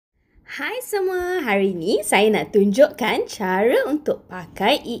Hai semua, hari ni saya nak tunjukkan cara untuk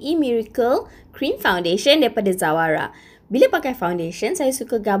pakai EE Miracle Cream Foundation daripada ZAWARA. Bila pakai foundation, saya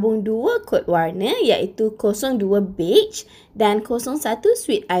suka gabung dua kod warna iaitu 02 Beige dan 01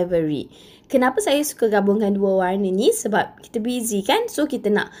 Sweet Ivory. Kenapa saya suka gabungkan dua warna ni? Sebab kita busy kan? So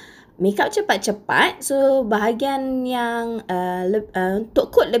kita nak makeup cepat-cepat. So bahagian yang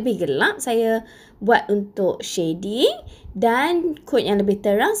untuk kod lebih gelap saya buat untuk shading dan kod yang lebih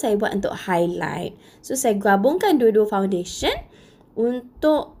terang saya buat untuk highlight. So saya gabungkan dua-dua foundation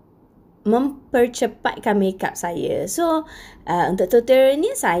untuk mempercepatkan makeup saya. So untuk tutorial ni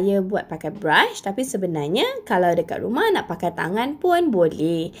saya buat pakai brush, tapi sebenarnya kalau dekat rumah nak pakai tangan pun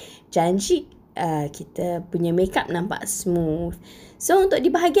boleh. Janji kita punya makeup nampak smooth. So untuk di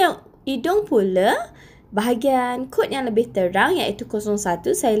bahagian hidung pula, bahagian kod yang lebih terang iaitu 01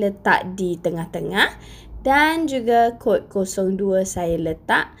 saya letak di tengah-tengah dan juga kod 02 saya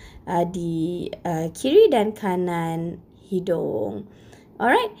letak di kiri dan kanan hidung.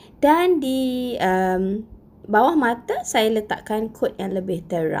 Alright, dan di bawah mata saya letakkan kod yang lebih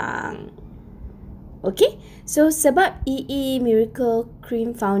terang. Okay, so sebab EE Miracle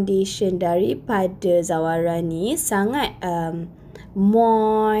Cream Foundation daripada ZAWARA ni sangat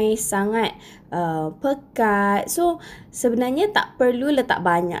moist, sangat pekat. So sebenarnya tak perlu letak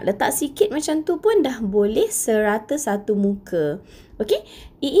banyak. Letak sikit macam tu pun dah boleh serata satu muka. Okay,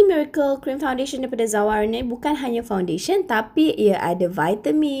 EE Miracle Cream Foundation daripada ZAWARA ni bukan hanya foundation, tapi ia ada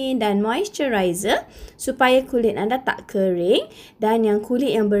vitamin dan moisturizer supaya kulit anda tak kering, dan yang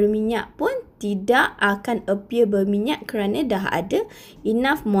kulit yang berminyak pun tidak akan appear berminyak kerana dah ada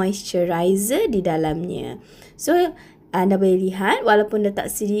enough moisturizer di dalamnya. So anda boleh lihat walaupun letak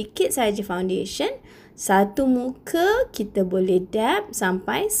sedikit saja foundation, satu muka kita boleh dab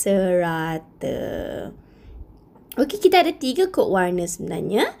sampai serata. Okey, kita ada 3 kod warna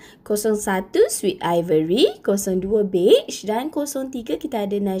sebenarnya. 01 Sweet Ivory, 02 Beige dan 03 kita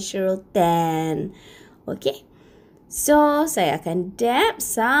ada Natural Tan. Okey. So, saya akan dab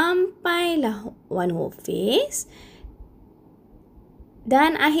sampailah one whole face.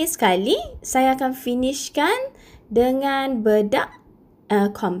 Dan akhir sekali, saya akan finishkan dengan bedak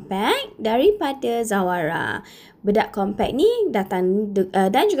compact daripada ZAWARA. Bedak compact ni datang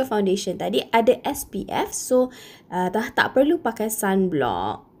dan juga foundation tadi ada SPF, so dah tak perlu pakai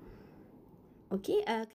sunblock. Okey.